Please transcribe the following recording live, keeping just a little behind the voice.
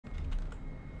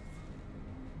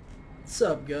What's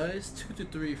up guys,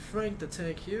 223 Frank the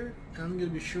Tank here, and I'm going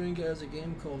to be showing you guys a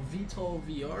game called VTOL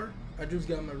VR. I just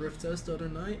got my Rift test the other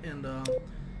night and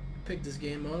picked this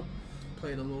game up,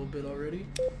 played a little bit already,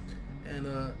 and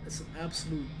it's an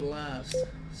absolute blast.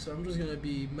 So I'm just going to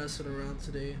be messing around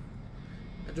today.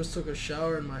 I just took a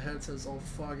shower and my headset's all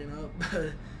fogging up,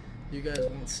 but you guys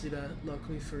won't see that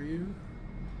luckily for you.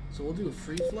 So we'll do a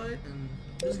free flight and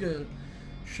I'm just going to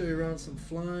show you around some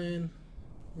flying.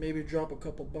 Maybe drop a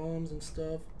couple bombs and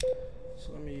stuff.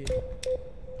 So I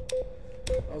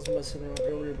was messing around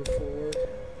earlier before work.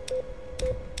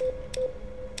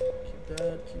 Keep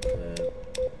that.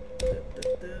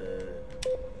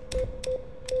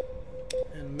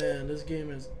 And man, this game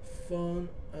is fun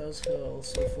as hell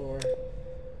so far.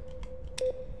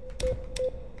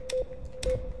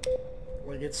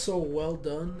 Like, it's so well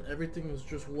done. Everything is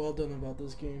just well done about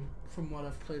this game from what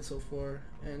I've played so far.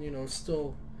 And you know, it's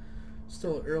still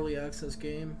an early access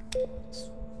game. It's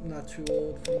not too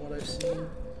old from what I've seen.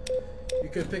 You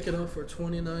could pick it up for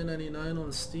 $29.99 on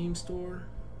the Steam store,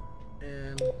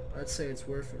 and I'd say it's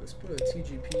worth it. Let's put a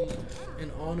TGP in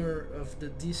honor of the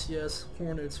DCS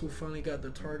Hornets who finally got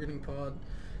their targeting pod,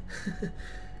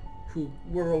 who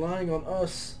were relying on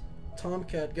us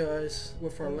Tomcat guys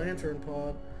with our Lantern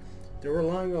pod. They're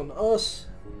relying on us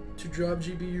to drop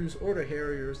GbUs or the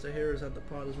Harriers. The Harriers had the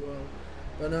pod as well.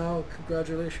 But now,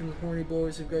 congratulations, horny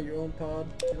boys, you've got your own pod.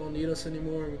 You don't need us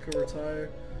anymore, we could retire.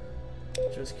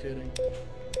 Just kidding.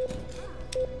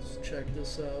 Let's check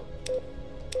this out.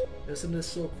 Isn't this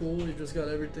so cool? You just got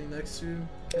everything next to you.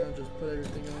 Kind of just put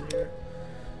everything on here.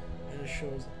 And it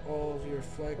shows all of your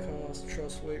flight costs,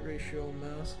 thrust weight ratio,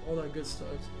 mass, all that good stuff.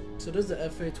 So this is the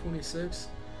A26B.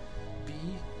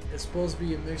 It's supposed to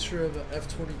be a mixture of an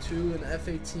F-22, an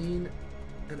F-18,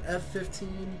 an F-15,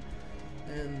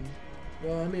 and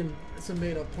well, I mean, it's a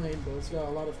made-up plane, but it's got a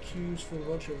lot of cues from a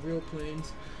bunch of real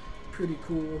planes. Pretty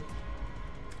cool.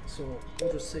 So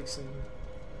we'll just take some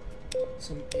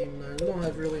aim there. We don't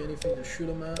have really anything to shoot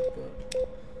them at, but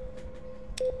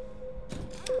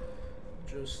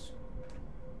just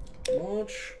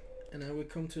launch, and then we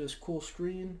come to this cool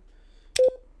screen.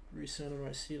 Recenter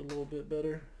my seat a little bit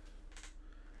better.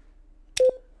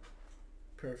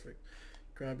 Perfect.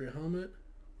 Grab your helmet.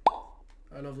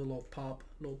 I love the little pop,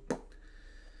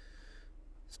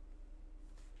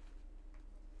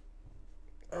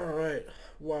 Alright,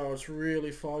 wow, it's really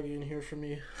foggy in here for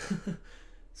me.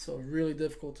 So really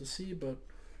difficult to see, but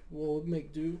we'll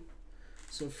make do.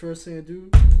 So first thing I do,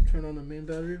 turn on the main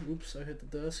battery. Oops, I hit the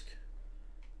desk.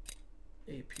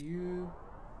 APU.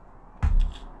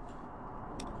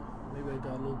 Maybe I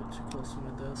got a little bit too close to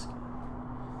my desk.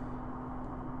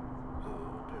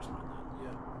 Oh, there's my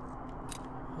yeah.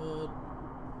 HUD.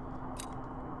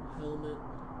 Helmet.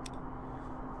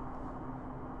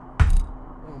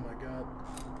 Oh my god.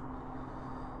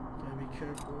 Gotta be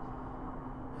careful.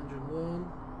 Engine 1.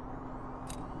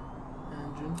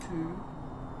 Engine 2.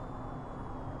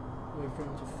 Wait for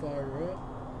him to fire up.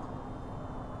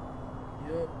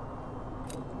 Yep.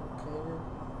 Cover.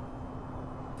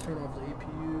 Turn off the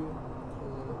APU.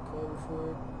 Close that little cover for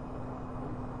it.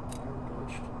 I'm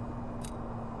glitched.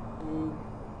 Boom.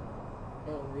 I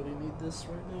don't really need this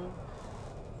right now.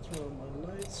 Turn on my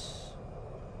lights.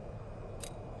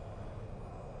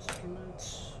 Instruments.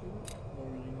 Don't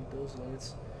really need those lights.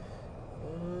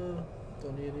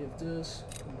 Don't need any of this.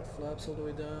 Put my flaps all the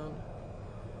way down.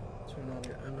 Turn on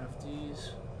your MFDs.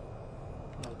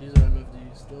 No, these are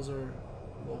MFDs. Those are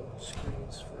low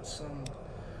screens for sound.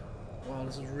 Wow,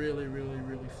 this is really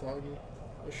foggy.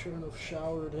 I shouldn't have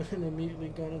showered and immediately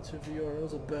gone into VR. That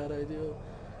was a bad idea.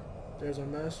 There's our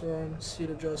master arm, seat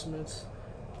adjustments,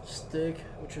 stick,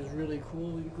 which is really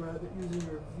cool. You grab it using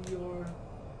your VR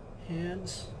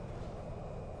hands.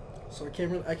 So I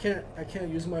can't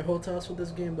use my HOTAS with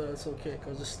this game, but it's okay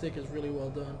because the stick is really well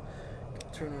done.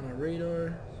 Turn on a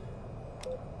radar.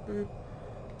 Boop.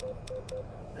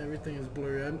 Everything is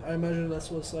blurry. I imagine that's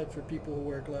what it's like for people who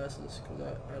wear glasses, because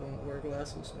I don't wear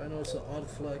glasses. I know it's an odd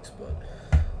flex, but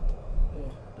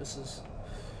oh, this is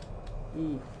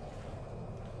ooh.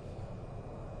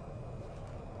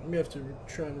 I may have to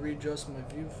try and readjust my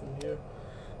view from here.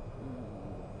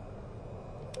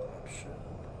 Option.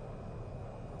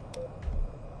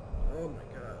 Oh my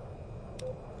god.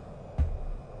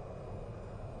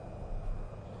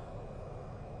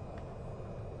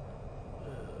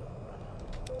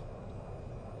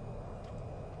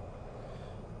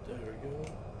 There we go.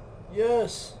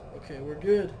 Yes! Okay, we're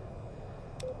good.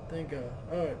 Thank God.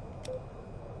 Alright.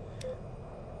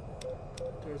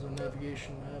 There's a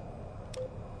navigation map.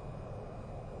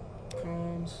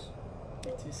 Comms.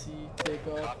 BTC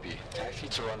takeoff. Copy. Taxi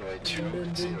to runway And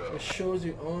then 20. it shows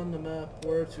you on the map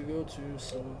where to go to,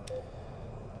 so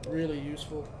really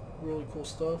useful, really cool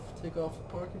stuff. Take off the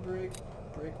parking brake,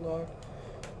 brake lock,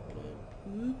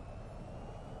 and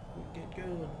we get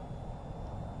going.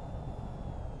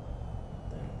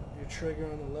 Then your trigger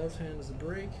on the left hand is the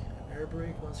brake, an air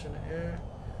brake once you're in the air.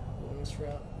 Once we're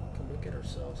out, we can look at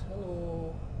ourselves.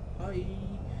 Hello, hi,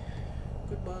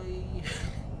 goodbye.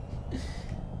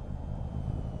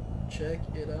 Check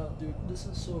it out, dude. This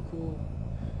is so cool.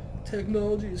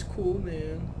 Technology is cool,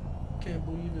 man. Can't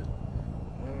believe it.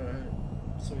 Alright,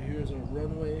 so here's a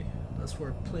runway. That's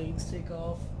where planes take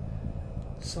off.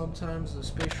 Sometimes the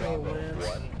space shuttle lands.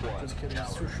 Just kidding,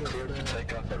 it's too short for that.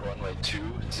 Take off at runway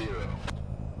 20.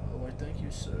 Oh, why, thank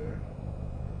you, sir.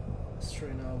 Let's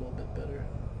train out a little bit better.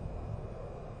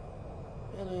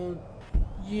 And then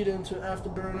yeet into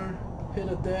afterburner, hit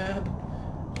a dab,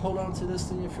 hold on to this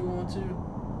thing if you want to,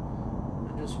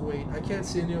 and just wait. I can't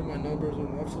see any of my numbers, and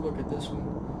I'll have to look at this one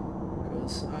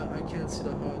because I can't see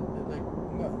the HUD. Like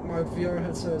my VR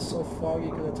headset is so foggy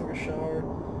because I took a shower.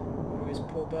 Always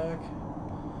pull back.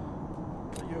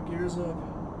 Put your gears up.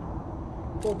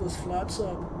 Pull those flaps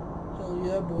up. Hell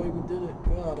yeah, boy, we did it.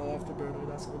 God, afterburner,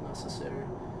 that's unnecessary.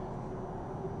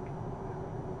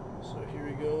 So here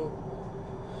we go.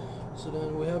 So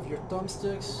then we have your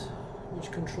thumbsticks,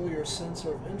 which control your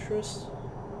sensor of interest.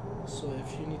 So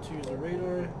if you need to use a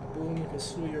radar, boom, you can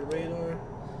slew your radar.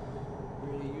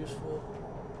 Really useful.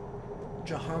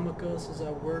 Jahamicas is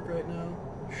at work right now,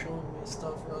 showing me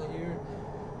stuff right here.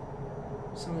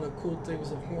 Some of the cool things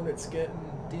the Hornet's getting,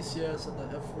 DCS and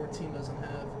the F-14 doesn't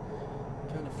have.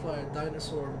 Kind of fly a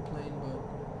dinosaur plane, but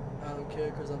I don't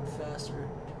care because I'm faster.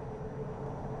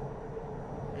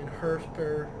 And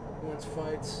horsepower wins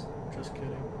fights. Just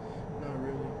kidding. Not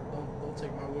really. Don't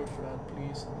take my word for that,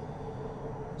 please.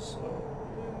 So,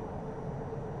 yeah.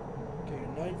 Get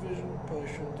your night vision. Probably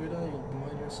shouldn't do that. You'll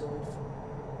blind yourself.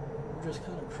 We're just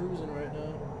kind of cruising right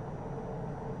now.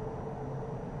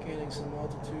 Gaining some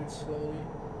altitude slowly.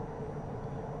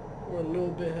 We're a little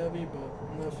bit heavy, but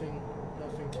nothing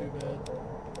too bad.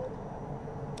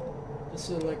 This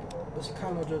is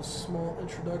kind of just small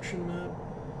introduction map.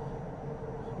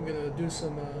 I'm gonna do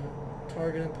some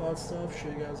target and pod stuff, show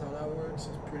you guys how that works.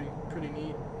 It's pretty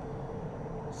neat.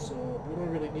 So we don't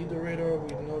really need the radar.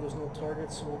 We know there's no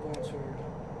targets, so we'll go into our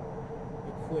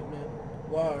equipment.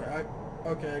 Wow,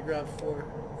 I grabbed four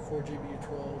GbU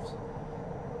 12s.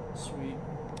 Sweet.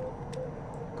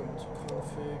 Go into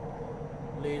config,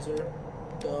 laser,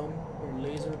 dumb, or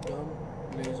laser, dumb,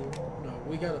 laser. No,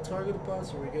 we got a target pod,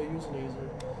 so we gotta use laser.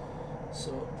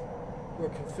 So we're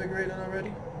configured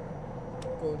already.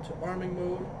 Go into arming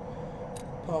mode.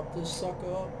 Pop this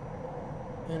sucker up,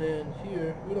 and then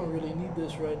here we don't really need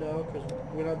this right now because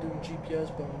we're not doing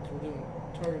GPS bombs, we're doing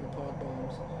targeting pod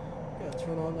bombs. Gotta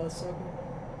turn on that sucker.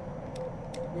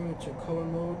 Go into color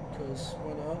mode because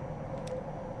why not?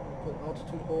 Put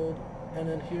altitude hold, and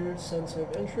then here sensor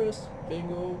of interest,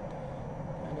 bingo,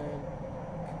 and then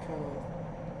you kind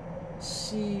of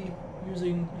see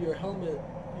using your helmet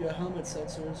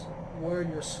sensors where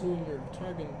you're slewing your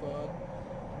targeting pod.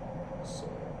 So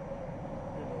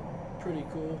pretty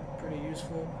cool, pretty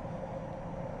useful.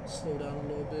 Slow down a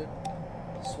little bit.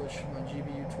 Switch my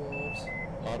GbU 12s.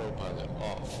 Autopilot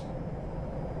off.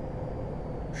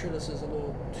 I'm sure this is a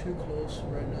little too close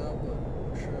right now, but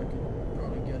I'm sure I can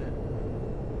probably get it.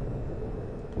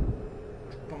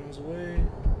 Bombs away.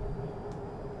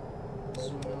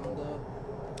 Zoom in on that.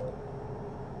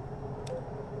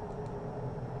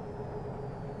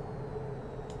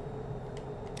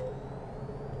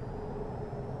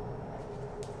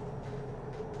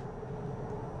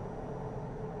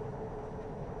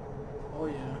 Oh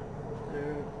yeah,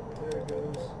 there it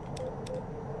goes.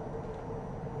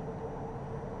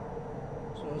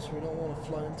 So we don't want to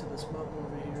fly into this mountain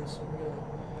over here, so we're gonna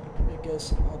make us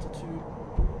some altitude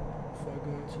before I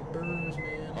go into burners,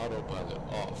 man. Autopilot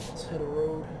off. Let's hit a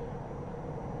road.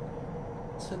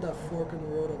 Let's hit that fork in the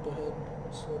road up ahead.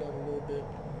 Slow down a little bit.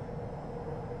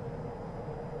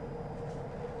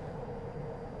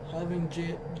 Having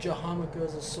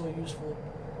Jahamicas is so useful.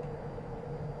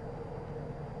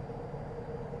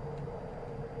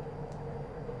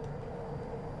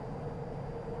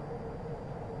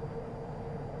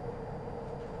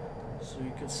 So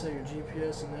you can set your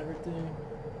GPS and everything.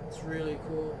 It's really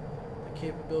cool. The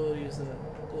capabilities that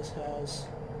this has.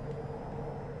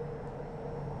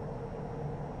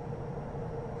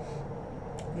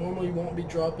 Normally you won't be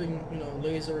dropping,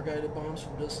 laser guided bombs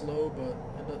from this low, but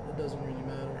it doesn't really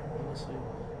matter, honestly.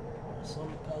 So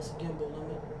I'm gonna pass the gimbal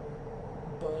limit.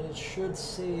 but it should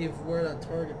save where that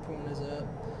target point is at. Yeah,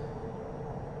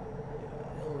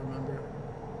 he'll remember.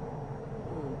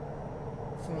 Ooh,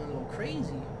 feeling a little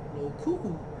crazy, a little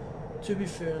cuckoo. To be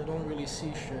fair, I don't really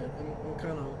see shit. I'm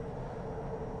kind of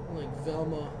like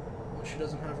Velma when she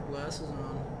doesn't have her glasses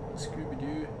on.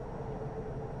 GbU.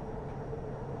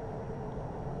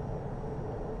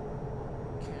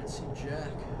 Can't see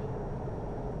jack.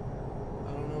 I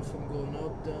don't know if I'm going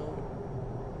up, down.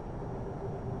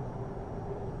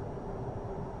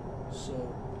 So,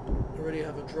 I already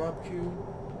have a drop queue.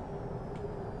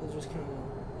 I'll just kind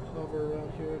of hover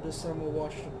around here. This time we'll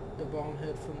watch the bomb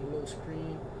hit from the low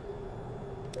screen.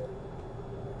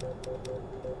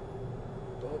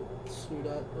 But slew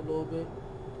that a little bit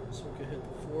so we can hit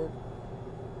the fort.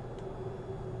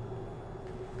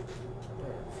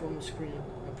 Alright, from the screen.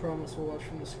 I promise we'll watch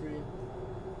from the screen.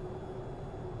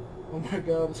 Oh my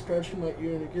god, I'm scratching my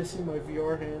ear and you can see my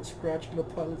VR hand scratching the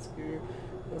pilot's ear.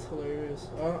 That's hilarious.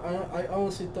 I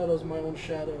honestly thought it was my own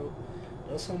shadow.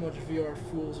 That's how much VR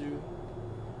fools you.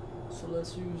 So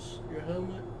let's use your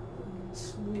helmet.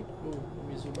 Oh, let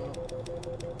me zoom out.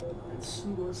 And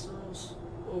slew ourselves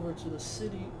over to the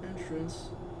city entrance.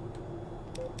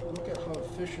 Look at how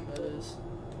efficient that is.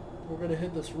 We're gonna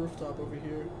hit this rooftop over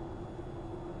here.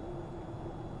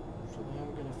 So now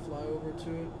we're gonna fly over to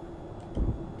it.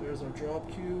 There's our drop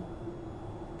queue.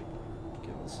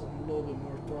 Give us a little bit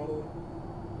more throttle.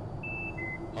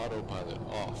 Autopilot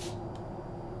off.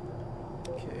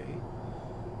 Okay.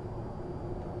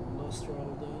 Less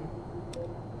throttle done.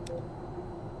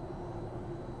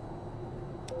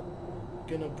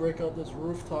 Gonna break out this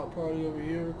rooftop party over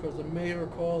here because the mayor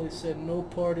called. He said no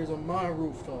parties on my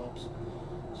rooftops.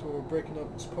 So we're breaking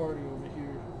up this party over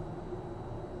here.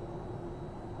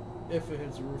 If it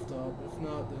hits the rooftop. If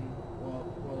not, then, well,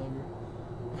 whatever.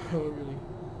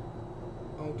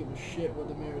 I don't give a shit what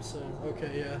the mayor says.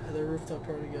 Okay, yeah, the rooftop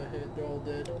party got hit. They're all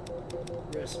dead.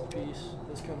 Rest in peace.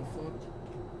 That's kind of fucked.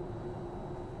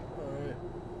 Alright.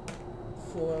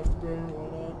 Full afterburner, why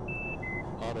not?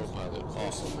 Autopilot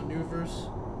off. Some maneuvers.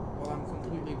 Well, I'm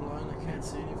completely blind. I can't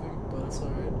see anything, but it's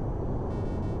alright.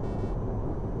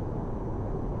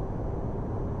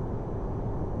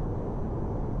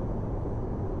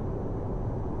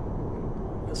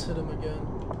 Let's hit him again.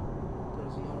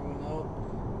 There's another one out.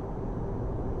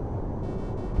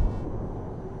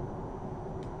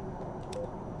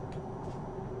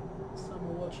 This time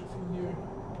we'll watch it from here.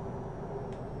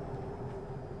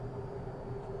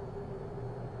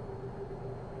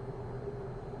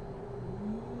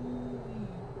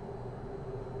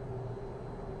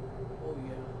 Oh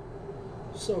yeah.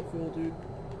 So cool, dude.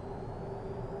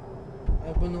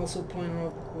 I've been also playing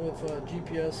around with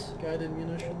GPS guided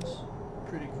munitions.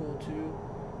 Pretty cool too.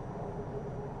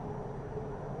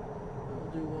 I'll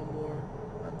do one more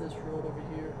at this road over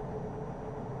here.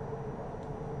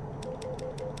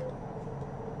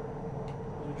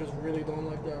 I just really don't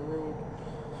like that road.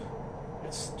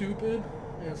 It's stupid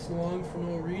and it's long for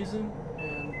no reason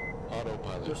and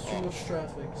Autopilot there's too much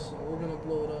traffic, so we're gonna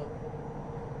blow it up.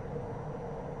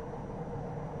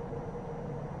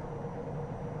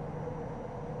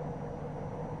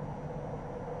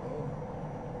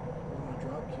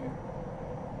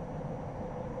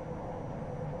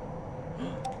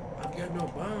 I've got no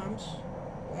bombs.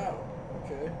 Wow.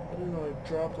 Okay. I didn't know I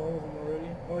dropped all of them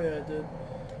already. Oh yeah, I did.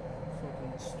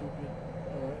 Fucking stupid.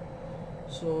 Alright.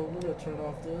 So we're gonna turn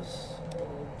off this. Go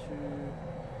to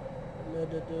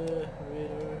radar.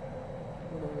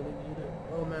 We don't really need it.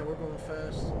 Oh man, we're going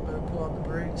fast. Better pull out the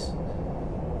brakes.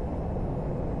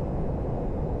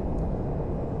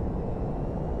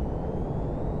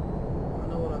 I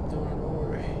know what I'm doing, don't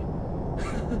worry.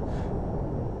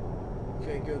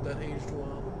 Okay, good, that aged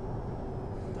well.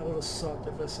 That would have sucked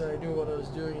if I said I knew what I was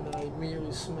doing and I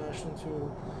immediately smashed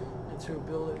into a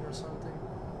building or something.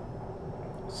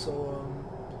 So,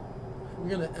 we're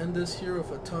gonna end this here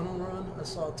with a tunnel run. I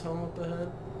saw a tunnel up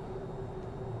ahead.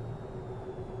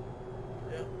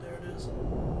 Yep, there it is.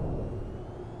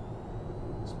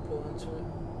 Let's pull into it.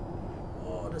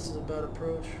 Oh, this is a bad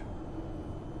approach.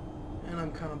 And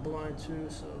I'm kind of blind too,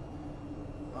 so...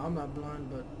 Well, I'm not blind,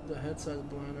 but the headset's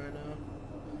blind right now.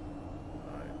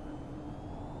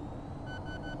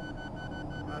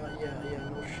 Yeah,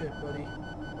 no shit, buddy.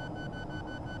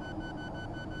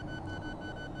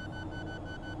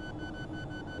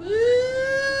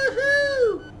 Woohoo!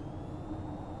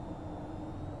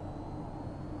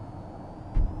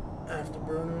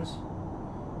 Afterburners.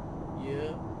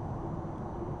 Yeah.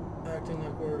 Acting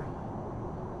like we're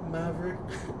Maverick.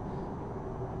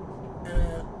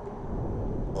 And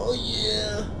oh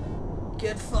yeah,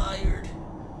 get fired.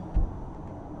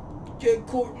 Get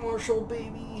court-martial,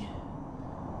 baby.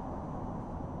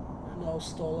 And I'll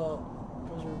stall out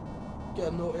because we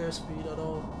got no airspeed at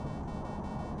all.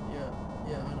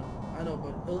 Yeah, I know,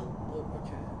 but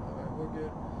okay, alright, we're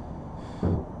good.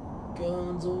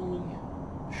 Guns only.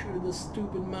 Shoot at this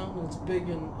stupid mountain. It's big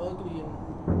and ugly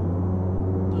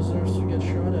and deserves to get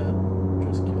shot at.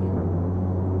 Just kidding.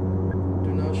 Do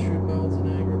not shoot mountains in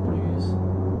anger, please.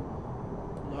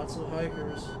 Lots of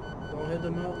hikers. Don't hit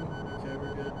the mountain. Okay,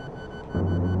 we're good.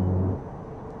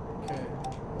 Okay,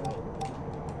 well,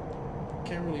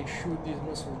 can't really shoot these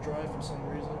missiles dry for some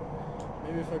reason.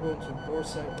 Maybe if I go into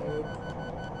Borsak mode.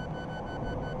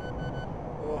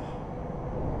 Oh,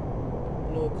 a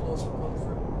little close for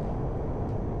comfort.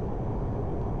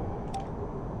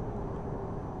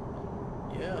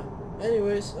 Yeah.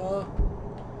 Anyways,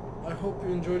 I hope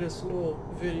you enjoyed this little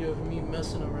video of me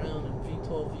messing around in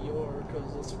VTOL VR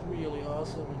because it's really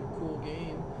awesome and a cool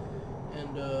game.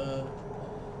 And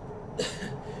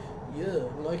yeah,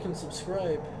 like and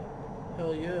subscribe.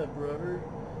 Hell yeah, brother.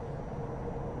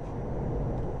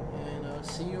 And I'll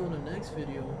see you on the next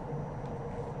video.